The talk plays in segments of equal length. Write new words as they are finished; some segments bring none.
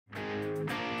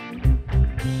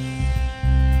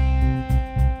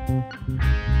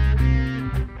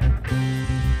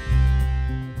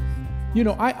You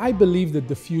know, I believe that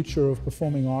the future of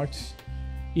performing arts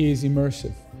is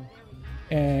immersive.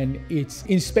 And it's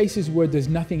in spaces where there's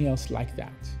nothing else like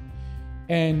that.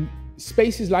 And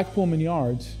spaces like Pullman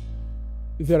Yards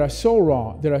that are so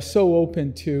raw, that are so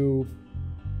open to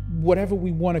whatever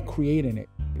we want to create in it.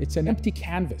 It's an empty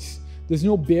canvas. There's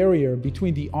no barrier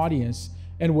between the audience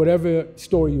and whatever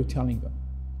story you're telling them.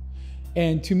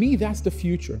 And to me, that's the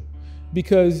future,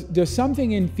 because there's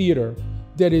something in theater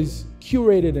that is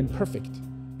curated and perfect.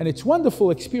 And it's a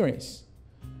wonderful experience,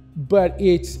 but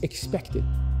it's expected.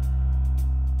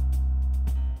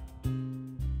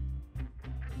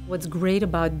 What's great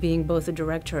about being both a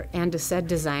director and a set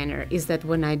designer is that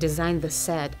when I design the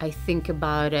set, I think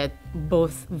about it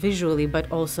both visually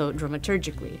but also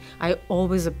dramaturgically. I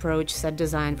always approach set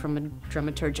design from a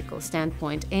dramaturgical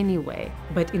standpoint anyway.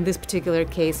 But in this particular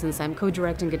case, since I'm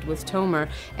co-directing it with Tomer,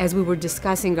 as we were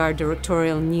discussing our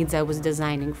directorial needs, I was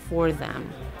designing for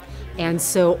them. And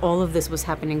so all of this was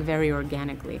happening very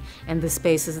organically. And the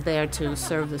space is there to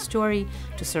serve the story,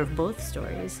 to serve both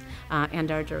stories, and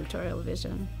our directorial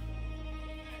vision.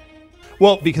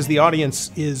 Well, because the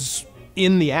audience is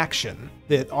in the action.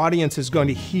 The audience is going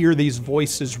to hear these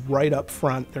voices right up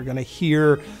front. They're going to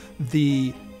hear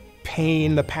the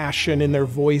pain, the passion in their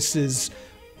voices,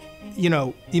 you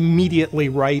know, immediately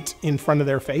right in front of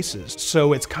their faces.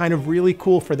 So it's kind of really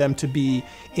cool for them to be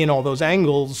in all those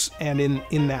angles and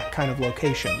in that kind of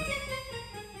location.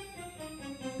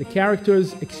 The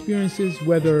characters' experiences,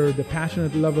 whether the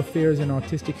passionate love affairs and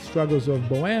artistic struggles of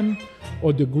Bohème,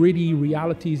 or the gritty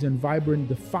realities and vibrant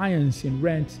defiance in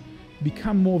Rent,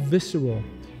 become more visceral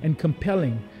and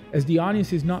compelling as the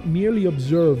audience is not merely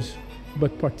observes,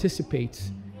 but participates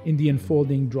in the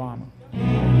unfolding drama.